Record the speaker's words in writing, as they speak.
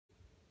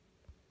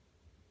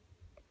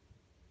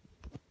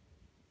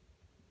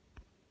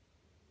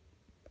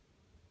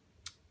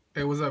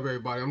Hey, what's up,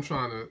 everybody? I'm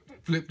trying to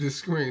flip this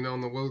screen. I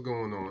don't know what's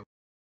going on.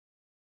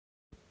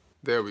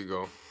 There we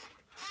go.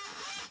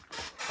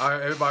 All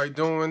right, everybody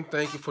doing?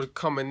 Thank you for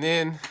coming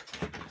in.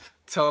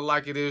 Tell it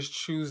like it is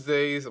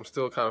Tuesdays. I'm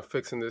still kind of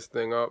fixing this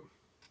thing up.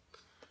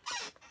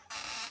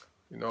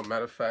 You know,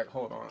 matter of fact,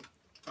 hold on.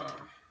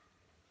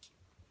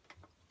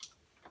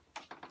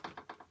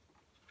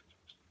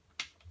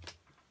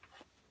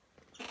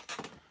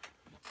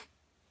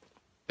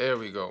 There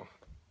we go.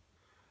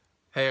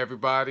 Hey,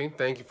 everybody.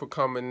 Thank you for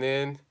coming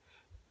in.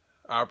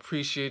 I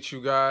appreciate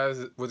you guys.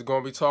 We're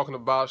going to be talking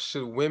about,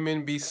 should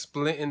women be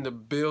splitting the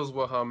bills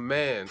with her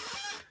man?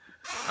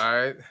 All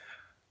right.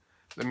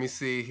 Let me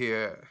see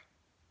here.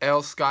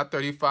 L Scott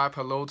 35,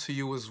 hello to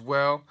you as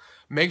well.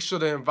 Make sure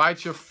to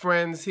invite your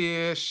friends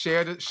here.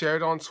 Share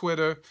it on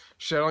Twitter.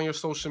 Share it on your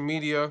social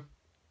media.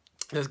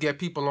 Let's get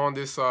people on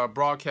this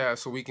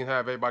broadcast so we can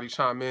have everybody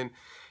chime in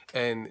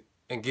and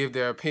give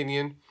their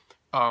opinion.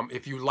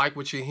 If you like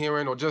what you're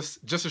hearing, or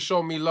just to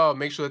show me love,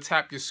 make sure to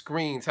tap your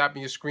screen.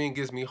 Tapping your screen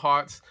gives me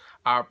hearts.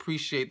 I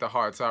appreciate the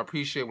hearts. I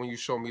appreciate when you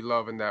show me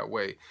love in that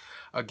way.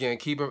 Again,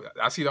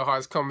 I see the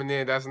hearts coming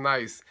in. That's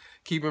nice.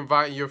 Keep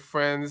inviting your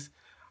friends.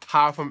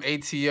 Hi from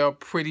ATL,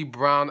 Pretty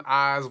Brown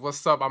Eyes.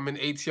 What's up? I'm in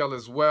ATL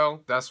as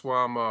well. That's where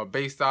I'm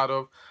based out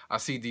of. I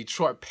see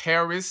Detroit,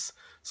 Paris.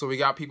 So we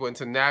got people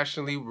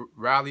internationally.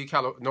 Raleigh,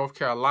 North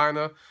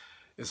Carolina.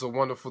 It's a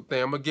wonderful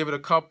thing. I'm going to give it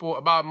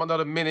about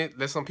another minute.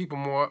 Let some people,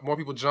 more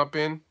people jump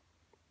in.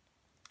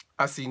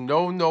 I see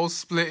no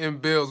splitting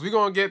bills. We're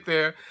going to get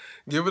there.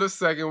 Give it a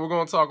second. We're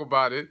going to talk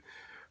about it.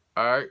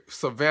 All right.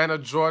 Savannah,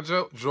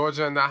 Georgia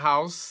in the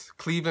house.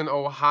 Cleveland,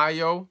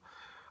 Ohio.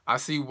 I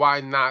see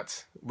why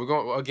not. We're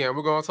going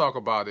to talk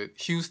about it.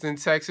 Houston,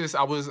 Texas.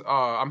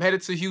 I'm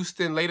headed to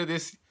Houston later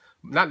next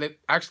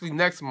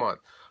month.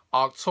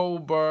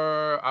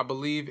 October, I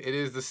believe it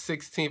is the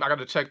 16th. I got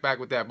to check back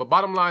with that. But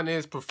bottom line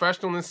is,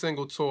 professional and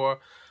single tour.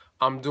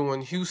 I'm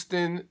doing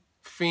Houston,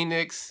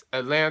 Phoenix,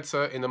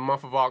 Atlanta in the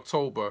month of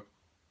October.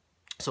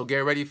 So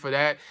get ready for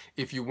that.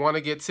 If you want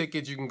to get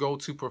tickets, you can go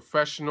to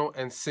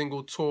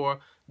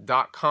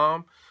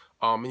professionalandsinglettour.com.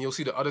 And you'll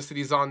see the other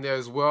cities on there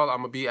as well. I'm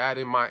going to be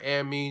adding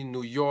Miami,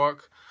 New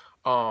York,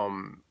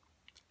 LA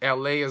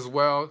as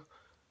well.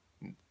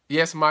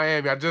 Yes,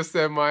 Miami. I just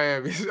said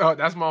Miami.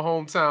 That's my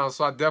hometown,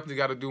 so I definitely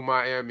got to do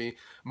Miami.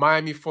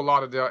 Miami, Fort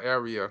Lauderdale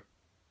area.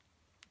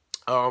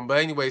 But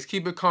anyways,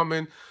 keep it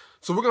coming.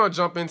 So we're going to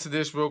jump into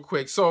this real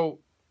quick. So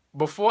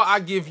before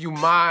I give you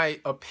my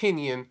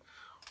opinion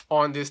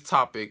on this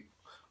topic,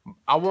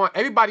 I want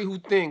everybody who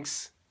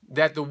thinks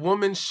that the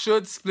woman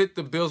should split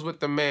the bills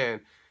with the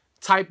man,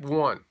 type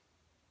 1.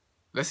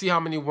 Let's see how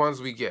many ones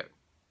we get.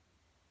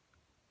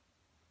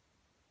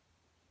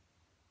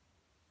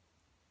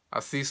 I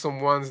see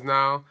some ones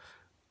now.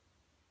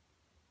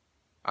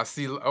 I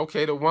see,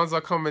 okay, the ones are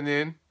coming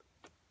in.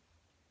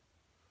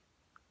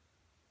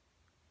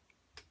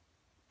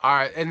 All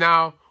right, and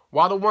now,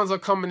 while the ones are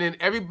coming in,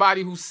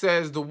 everybody who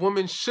says the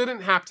woman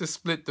shouldn't have to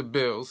split the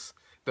bills,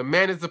 the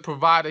man is the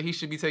provider, he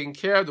should be taking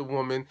care of the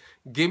woman,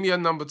 give me a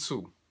number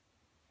 2.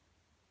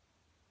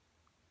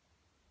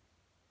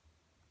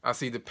 I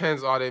see,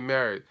 depends, are they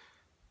married?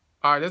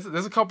 All right,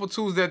 there's a couple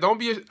 2s there.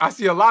 I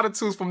see a lot of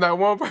 2s from that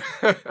one.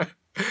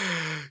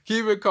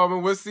 Keep it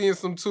coming. We're seeing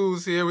some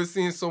 2s here. We're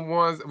seeing some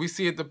 1s. We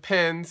see it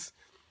depends.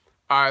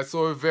 All right,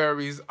 so it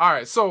varies. All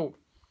right, so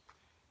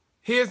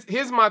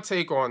here's my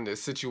take on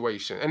this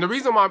situation. And the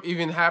reason why I'm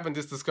even having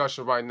this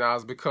discussion right now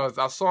is because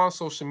I saw on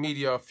social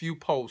media a few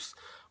posts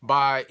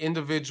by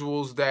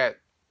individuals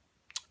that,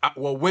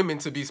 well, women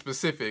to be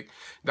specific,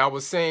 that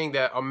was saying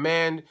that a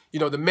man,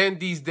 the men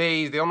these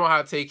days, they don't know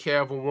how to take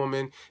care of a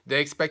woman. They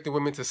expect the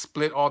women to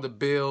split all the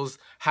bills,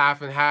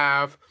 half and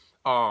half.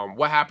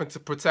 What happened to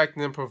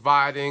protecting and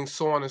providing,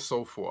 so on and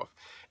so forth.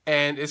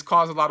 And it's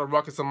caused a lot of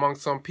ruckus among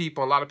some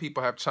people. A lot of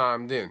people have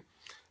chimed in.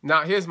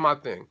 Now, here's my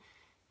thing.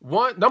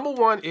 Number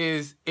one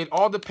is, it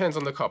all depends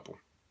on the couple.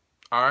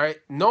 All right?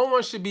 No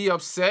one should be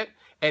upset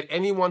at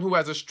anyone who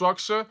has a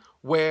structure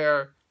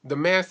where the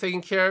man's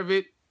taking care of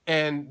it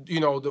and,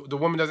 the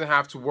woman doesn't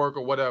have to work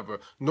or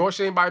whatever. Nor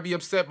should anybody be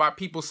upset by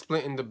people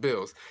splitting the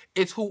bills.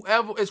 It's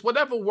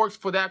whatever works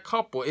for that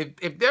couple.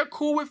 If they're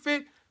cool with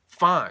it,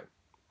 fine.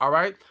 All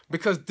right?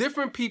 Because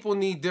different people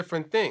need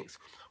different things.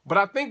 But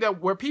I think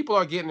that where people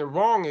are getting it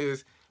wrong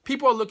is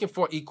people are looking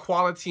for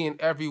equality in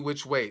every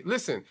which way.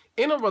 Listen,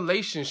 in a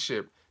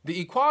relationship, the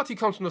equality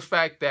comes from the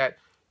fact that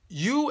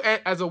you,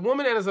 as a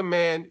woman and as a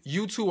man,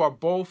 you two are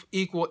both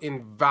equal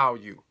in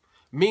value.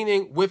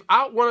 Meaning,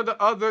 without one or the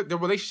other, the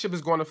relationship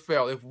is going to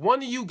fail. If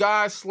one of you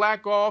guys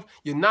slack off,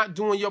 you're not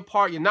doing your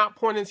part, you're not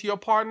pointing to your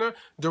partner,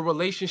 the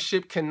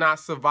relationship cannot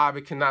survive,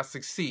 it cannot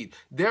succeed.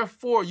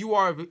 Therefore, you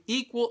are of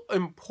equal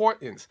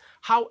importance.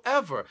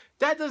 However,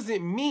 that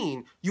doesn't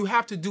mean you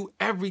have to do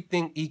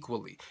everything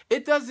equally.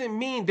 It doesn't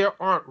mean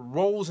there aren't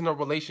roles in a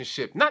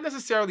relationship, not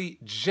necessarily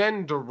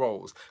gender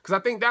roles, because I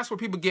think that's where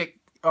people get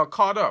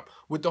caught up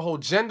with the whole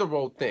gender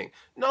role thing.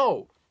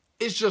 No.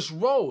 It's just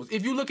roles.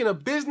 If you look in a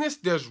business,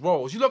 there's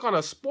roles. You look on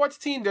a sports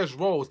team, there's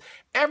roles.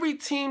 Every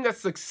team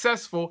that's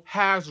successful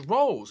has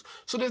roles.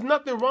 So there's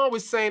nothing wrong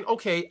with saying,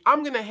 okay,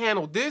 I'm going to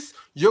handle this,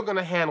 you're going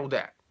to handle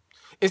that.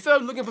 Instead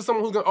of looking for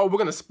someone who's going to, oh, we're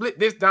going to split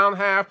this down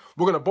half,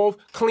 we're going to both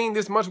clean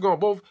this much, we're going to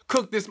both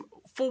cook this.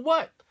 For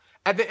what?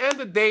 At the end of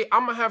the day,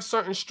 I'm going to have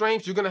certain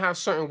strengths, you're going to have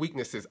certain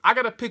weaknesses. I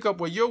got to pick up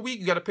where you're weak,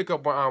 you got to pick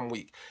up where I'm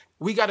weak.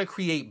 We got to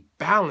create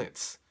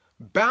balance.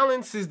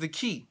 Balance is the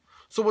key.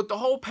 So with the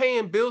whole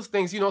paying bills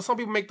things, some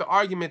people make the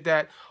argument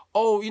that,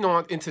 oh,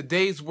 in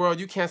today's world,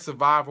 you can't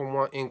survive on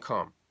one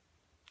income.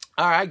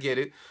 All right, I get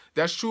it.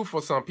 That's true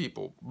for some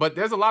people. But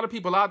there's a lot of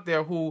people out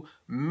there who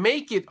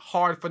make it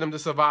hard for them to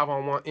survive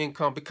on one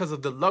income because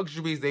of the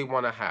luxuries they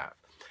want to have.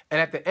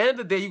 And at the end of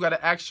the day, you got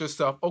to ask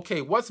yourself,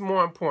 okay, what's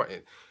more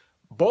important?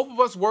 Both of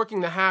us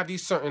working to have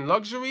these certain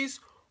luxuries,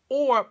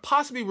 or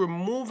possibly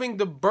removing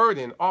the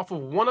burden off of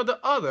one or the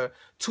other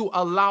to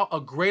allow a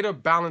greater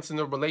balance in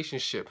the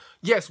relationship.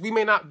 Yes, we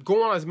may not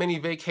go on as many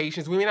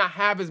vacations, we may not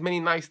have as many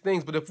nice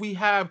things, but if we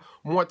have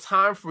more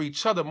time for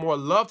each other, more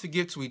love to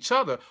give to each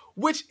other,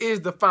 which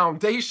is the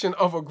foundation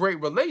of a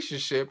great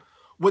relationship,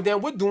 well,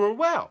 then we're doing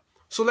well.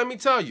 So let me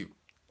tell you,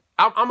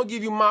 I'm going to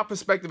give you my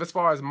perspective as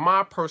far as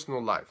my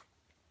personal life.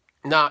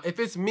 Now, if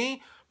it's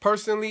me,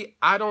 personally,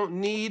 I don't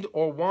need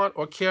or want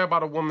or care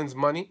about a woman's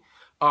money.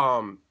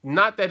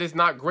 Not that it's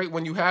not great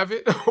when you have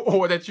it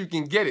or that you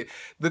can get it.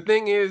 The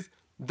thing is,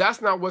 that's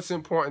not what's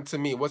important to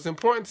me. What's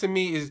important to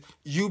me is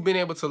you being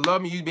able to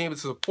love me, you being able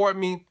to support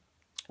me,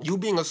 you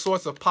being a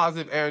source of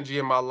positive energy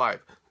in my life.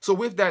 So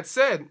with that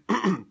said,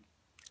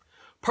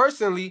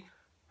 personally,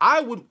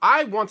 I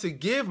want to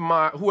give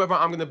whoever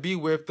I'm going to be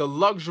with the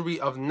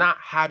luxury of not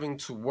having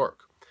to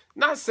work.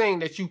 Not saying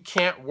that you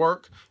can't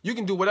work. You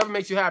can do whatever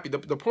makes you happy.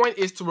 The point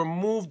is to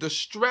remove the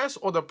stress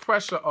or the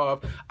pressure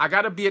of, I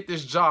got to be at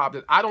this job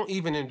that I don't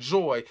even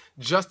enjoy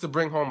just to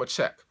bring home a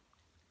check.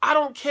 I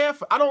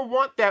don't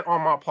want that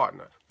on my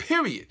partner,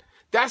 period.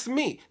 That's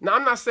me. Now,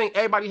 I'm not saying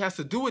everybody has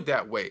to do it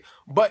that way,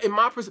 but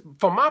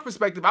from my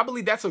perspective, I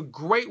believe that's a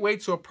great way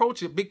to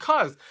approach it,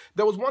 because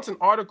there was once an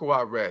article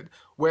I read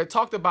where it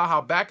talked about how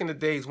back in the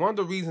days, one of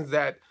the reasons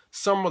that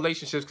some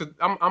relationships, because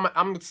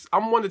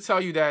I'm one to tell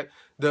you that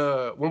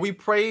when we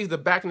praise the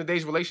back in the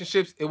days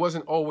relationships, it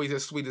wasn't always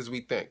as sweet as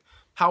we think.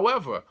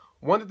 However,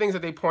 one of the things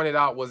that they pointed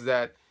out was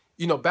that,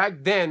 back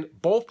then,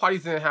 both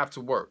parties didn't have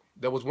to work.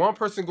 There was one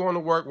person going to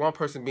work, one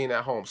person being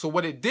at home. So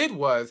what it did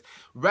was,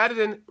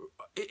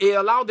 it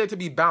allowed there to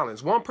be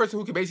balance. One person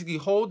who could basically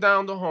hold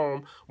down the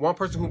home, one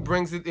person who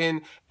brings it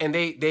in, and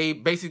they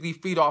basically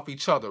feed off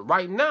each other.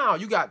 Right now,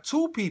 you got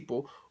two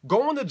people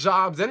going to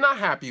jobs they're not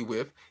happy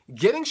with,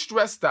 getting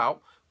stressed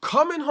out,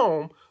 coming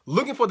home,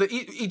 looking for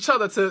each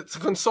other to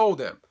console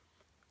them.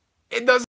 It doesn't